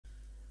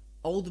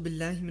أعوذ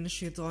بالله من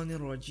الشيطان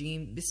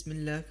الرجيم بسم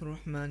الله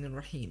الرحمن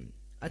الرحيم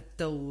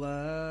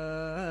التواب.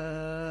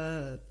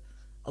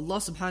 Allah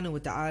subhanahu wa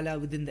ta'ala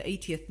within the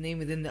 80th name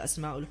within the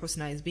Asma'ul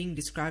Husna is being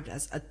described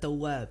as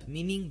At-Tawaab,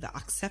 meaning the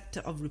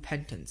acceptor of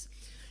repentance.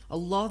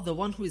 Allah, the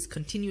one who is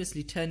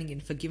continuously turning in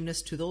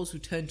forgiveness to those who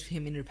turn to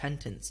Him in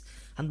repentance,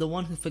 and the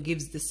one who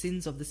forgives the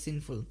sins of the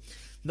sinful,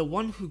 the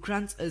one who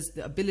grants us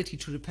the ability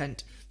to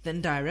repent,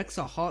 then directs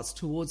our hearts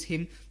towards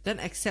Him, then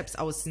accepts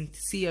our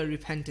sincere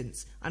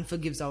repentance and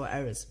forgives our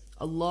errors.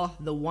 Allah,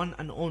 the one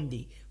and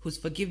only, whose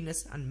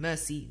forgiveness and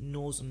mercy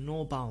knows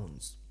no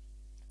bounds.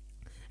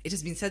 It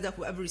has been said that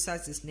whoever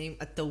recites this name,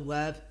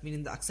 At-Tawaab,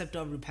 meaning the acceptor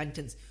of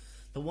repentance,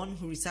 the one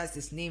who recites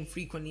this name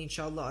frequently,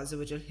 inshallah azza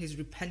wa jal, his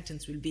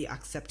repentance will be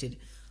accepted.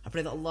 I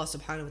pray that Allah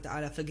subhanahu wa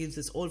ta'ala forgives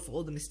us all for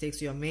all the mistakes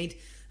we have made,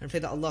 and pray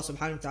that Allah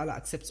subhanahu wa ta'ala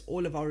accepts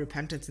all of our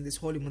repentance in this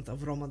holy month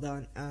of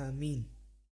Ramadan. Ameen.